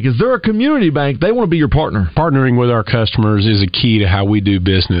Southern Bank is they're a community bank. They want to be your partner. Partnering with our customers is a key to how we do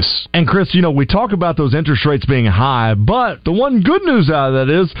business. And Chris, you know, we talk about those interest rates being high, but the one good news out of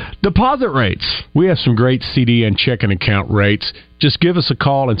that is deposit rates. We have some great CD and checking account rates. Just give us a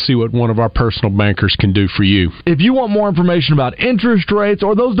call and see what one of our personal bankers can do for you. If you want more information about interest rates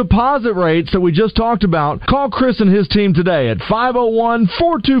or those deposit rates that we just talked about, call Chris and his team today at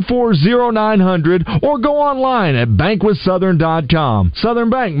 501-424-0900 or go online at bankwithsouthern.com. Southern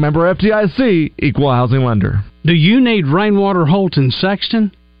Bank, member FDIC, equal housing lender. Do you need rainwater Holt in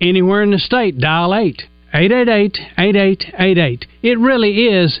Sexton? Anywhere in the state, dial 8. 888-8888. It really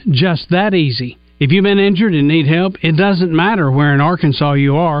is just that easy. If you've been injured and need help, it doesn't matter where in Arkansas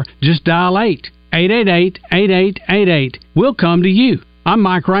you are. Just dial 888-8888. We'll come to you. I'm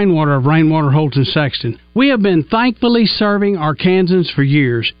Mike Rainwater of Rainwater Holton Sexton. We have been thankfully serving Arkansans for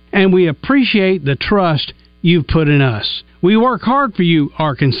years, and we appreciate the trust you've put in us. We work hard for you,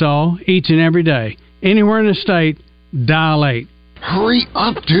 Arkansas, each and every day. Anywhere in the state, dial 8. Hurry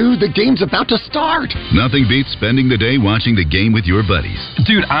up, dude. The game's about to start. Nothing beats spending the day watching the game with your buddies.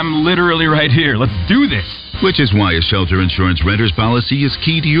 Dude, I'm literally right here. Let's do this. Which is why a shelter insurance renter's policy is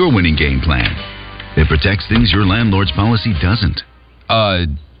key to your winning game plan. It protects things your landlord's policy doesn't.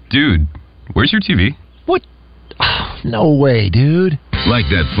 Dude, where's your TV? What? Oh, no way, dude. Like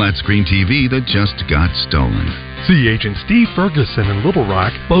that flat screen TV that just got stolen. See Agent Steve Ferguson in Little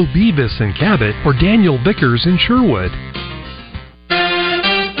Rock, Bo Beavis in Cabot, or Daniel Vickers in Sherwood.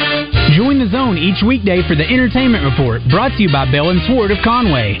 Join the Zone each weekday for the Entertainment Report, brought to you by Bell & Sword of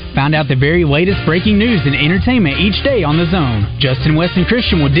Conway. Find out the very latest breaking news and entertainment each day on the Zone. Justin, West, and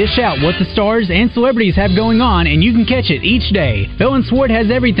Christian will dish out what the stars and celebrities have going on, and you can catch it each day. Bell & Sword has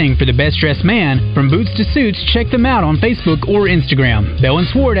everything for the best-dressed man. From boots to suits, check them out on Facebook or Instagram. Bell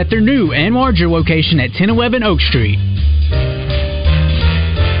 & Sword at their new and larger location at 1011 Oak Street.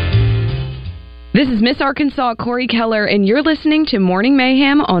 This is Miss Arkansas, Corey Keller, and you're listening to Morning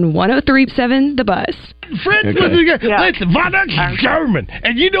Mayhem on 103.7 The Buzz. Fred, listen, Von Duck's German,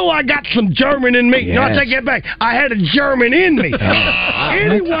 and you know I got some German in me. Yes. No, I take that back. I had a German in me.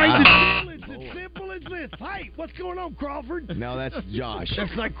 Anyway, it's as simple as this. Hey, what's going on, Crawford? No, that's Josh.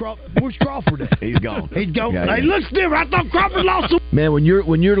 That's like Crawford. Where's Crawford at? He's gone. He's gone. Yeah, Hey, looks different. I thought Crawford lost. Man, when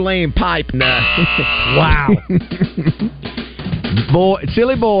you're laying pipe, wow. Boy,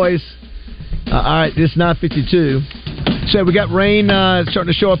 silly boys. All right, this is 9:52. So we got rain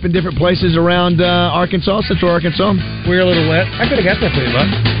starting to show up in different places around Arkansas, Central Arkansas. We're a little wet. I could have got that for you, bud.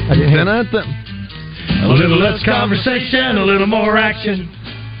 I didn't. A little less conversation, a little more action.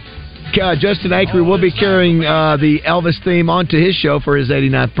 Justin Akery will be carrying the Elvis theme onto his show for his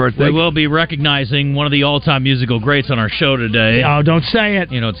 89th birthday. We will be recognizing one of the all-time musical greats on our show today. Oh, don't say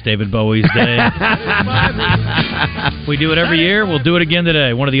it. You know, it's David Bowie's day. We do it every year. We'll do it again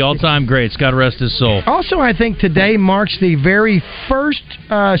today. One of the all-time greats. God rest his soul. Also, I think today marks the very first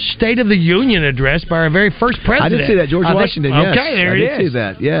State of the Union address by our very first president. I did see that. George Washington, yes. Okay, there it is. I did see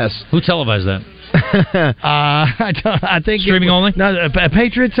that, yes. Who televised that? I think streaming only. No, a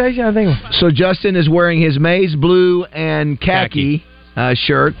Patriot station. I think. So Justin is wearing his maize blue and khaki.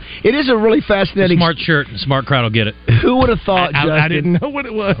 Shirt. It is a really fascinating smart shirt. A smart crowd will get it. Who would have thought? Justin, I didn't know what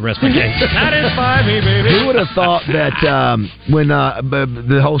it was. Rest my case. Satisfy me, baby. Who would have thought that when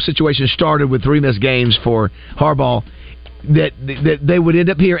the whole situation started with 3 missed games for Harbaugh, that they would end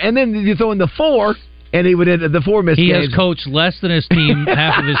up here, and then you throw in the 4. And he would end up the 4 missed games. He has coached less than his team,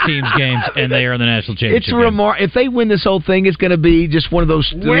 half of his team's games, and they are in the national championship. It's remarkable. If they win this whole thing, it's going to be just one of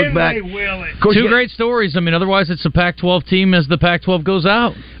those look back. Two great stories. I mean, otherwise it's a Pac-12 team as the Pac-12 goes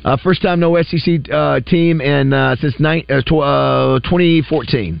out. First time no SEC team since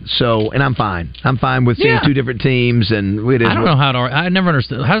 2014. So, and I'm fine. I'm fine with seeing 2 different teams. And I don't know how to. I never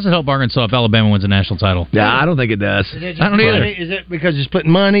understood. How does it help Arkansas if Alabama wins a national title? Yeah, I don't think it does. I don't either. Is it because you're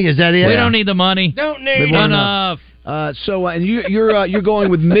splitting money? Is that it? We don't need the money. Don't need enough. And you're going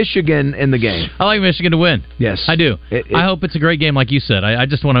with Michigan in the game. I like Michigan to win. Yes, I do. I hope it's a great game, like you said. I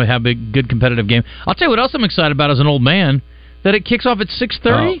just want to have a good competitive game. I'll tell you what else I'm excited about as an old man. That it kicks off at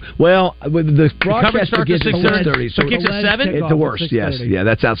 6:30. Well, the broadcast begins at 6:30, so it kicks at 7. It's the worst. Yes, yeah,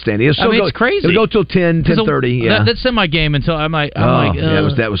 that's outstanding. It's crazy. It'll go till 10:30. Yeah, that's in my game until I'm like,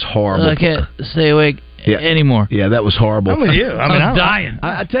 that was horrible. I can't stay awake anymore. Yeah, that was horrible. I'm with you. I'm dying.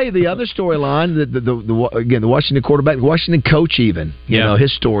 I tell you the other storyline. The Washington quarterback, the Washington coach, even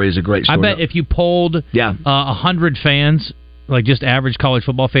his story is a great story. I bet if you polled 100 fans, like just average college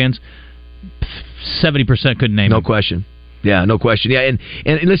football fans, 70% couldn't name him. No question. Yeah, no question. Yeah,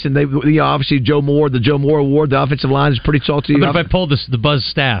 and listen, they obviously the Joe Moore Award, the offensive line is pretty salty. But if I pulled the Buzz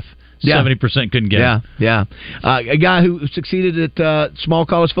staff, 70% couldn't get it. Yeah. A guy who succeeded at small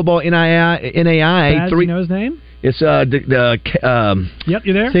college football, NAIA. You know his name? It's Yep,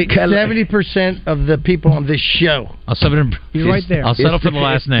 you there? 70% of the people on this show. You're right there. I'll settle for the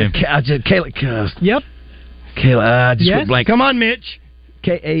last name. Yep. Kayla, just went blank. Come on, Mitch.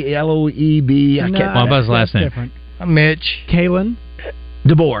 Kaloeb. I can't. What about his last name? Different. Mitch. Kalen.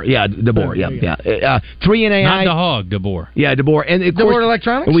 DeBoer, DeBoer, yeah. 3 NAI. Not the hog, DeBoer. Yeah, DeBoer. And of course, DeBoer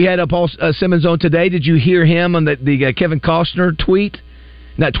Electronics? We had Paul Simmons on today. Did you hear him on the Kevin Costner tweet?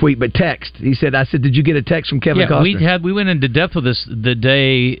 Not tweet, but text. He said, I said, did you get a text from Kevin Costner? We went into depth with this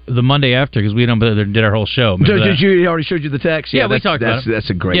the Monday after because we did our whole show. Did you already showed you the text? Yeah, we talked about it.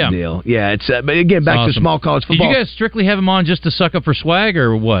 That's a great deal. Yeah, it's but again, back to small college football. Did you guys strictly have him on just to suck up for swag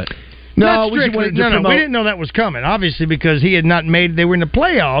or what? No, we didn't know that was coming, obviously, because he had not made. They were in the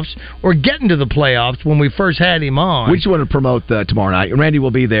playoffs or getting to the playoffs when we first had him on. We just want to promote tomorrow night. Randy will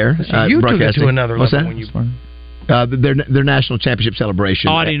be there. So you took it to another level when you. Their national championship celebration.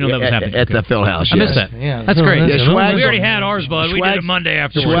 Oh, I didn't know that was happening at the Philhouse. I missed that. Yeah, that's great. Yeah, we already had ours, bud. We did it Monday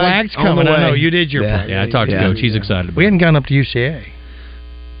afterwards. Swag's coming. I know you did your part. Yeah, I talked to Coach. He's excited. We hadn't gone up to UCA.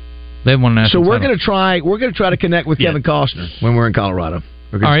 They won a national. So we're going to try to connect with Kevin Costner when we're in Colorado.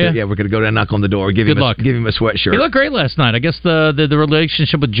 We're going to go down and knock on the door. Give him a sweatshirt. He looked great last night. I guess the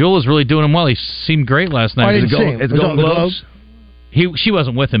relationship with Jewel is really doing him well. He seemed great last night. Is it Golden Globes? She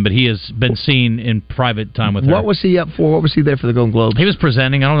wasn't with him, but he has been seen in private time with her. What was he up for? What was he there for the Golden Globes? He was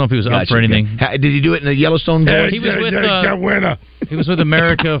presenting. I don't know if he was up for anything. Did he do it in the Yellowstone? He was with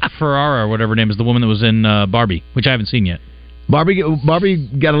America Ferrara, or whatever her name is, the woman that was in Barbie, which I haven't seen yet. Barbie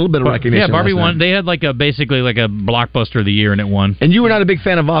got a little bit of recognition. Yeah, Barbie won. They had basically a blockbuster of the year, and it won. And you were not a big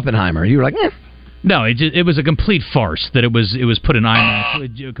fan of Oppenheimer. You were like, No, it was a complete farce that it was put in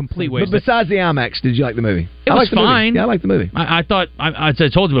IMAX. A complete waste. But besides the IMAX, did you like the movie? It was fine. Yeah, I liked the movie. I thought I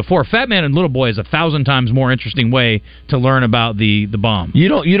told you before, Fat Man and Little Boy is 1,000 times more interesting way to learn about the bomb. You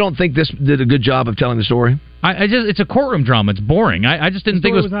don't think this did a good job of telling the story? It's a courtroom drama. It's boring. I just didn't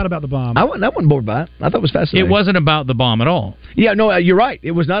think it was not about the bomb. I wasn't bored by it. I thought it was fascinating. It wasn't about the bomb at all. Yeah, no, you're right.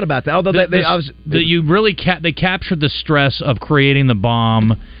 It was not about that. Although they captured the stress of creating the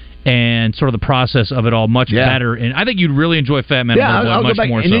bomb and sort of the process of it all much better. And I think you'd really enjoy Fat Man. Yeah, I'll go back.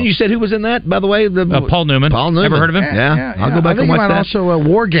 More. And then you said who was in that, by the way? Paul Newman. Paul Newman. Ever heard of him? Yeah. I'll go back and watch that. Also,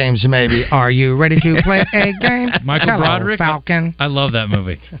 War Games, maybe. Are you ready to play a game? Michael Broderick. Falcon. I love that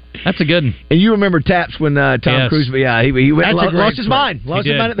movie. That's a good one. And you remember Taps when Tom Cruise? Yeah, he lost his mind. Lost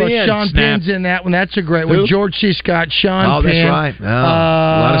his mind at the end. Sean Penn's in that one. That's a great one. George C. Scott, Sean Penn. Oh, that's right. A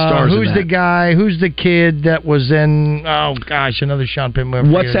lot of stars. Who's the guy? Who's the kid that was in? Oh gosh, another Sean Penn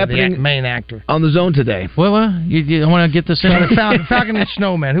movie. What's happening? The main actor on the Zone today. Well, you want to get this in? Falcon and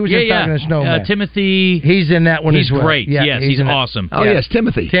Snowman. Who's in Falcon and Snowman? Timothy. He's in that one as well. He's great. Yeah, yes, he's awesome. Oh yes,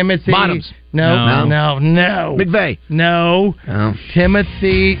 Timothy. Bottoms. No. McVeigh. No.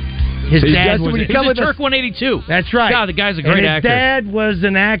 Timothy. His dad was in Turk 182. That's right. God, the guy's a great actor. His dad was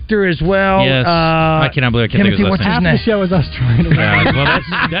an actor as well. Yes. I cannot believe I can't think of his last name. Half the show is us trying to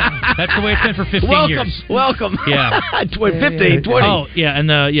that's the way it's been for 15 years. Welcome. Yeah. 15, 20. Oh, yeah. And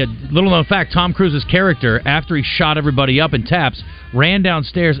little known fact, Tom Cruise's character, after he shot everybody up in Taps, ran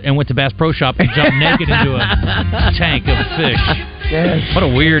downstairs and went to Bass Pro Shop and jumped naked into a tank of fish. Yes. What a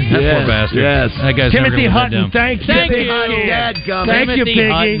weird poor bastard. Yes. That guy's Timothy never Hutton. Thank you. Thank you. Thank you, Piggy.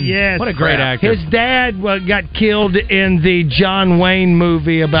 Hutton. Yes. What a great actor. His dad got killed in the John Wayne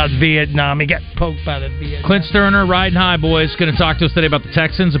movie about Vietnam. He got poked by the Vietnam. Clint Sterner, riding high, boys, going to talk to us today about the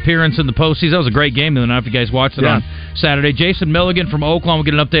Texans' appearance in the postseason. That was a great game. I don't know if you guys watched it on Saturday. Jason Milligan from Oakland will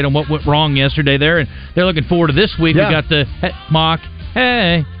get an update on what went wrong yesterday there, and they're looking forward to this week. We got the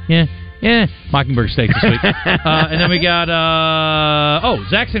Mockingbird Steak this week. And then we got,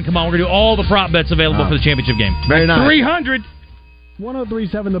 Zach's going to come on. We're going to do all the prop bets available for the championship game. Very nice. 300.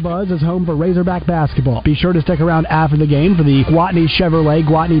 103.7 The Buzz is home for Razorback basketball. Be sure to stick around after the game for the Gwatney Chevrolet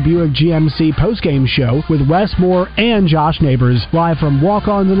Gwatney Buick GMC postgame show with Wes Moore and Josh Neighbors, live from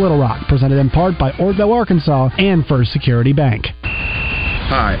Walk-Ons in Little Rock, presented in part by Orville, Arkansas, and First Security Bank.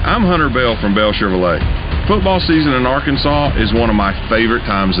 Hi, I'm Hunter Bell from Bell Chevrolet. Football season in Arkansas is one of my favorite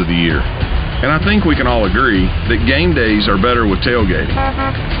times of the year. And I think we can all agree that game days are better with tailgating.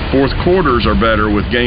 Fourth quarters are better with game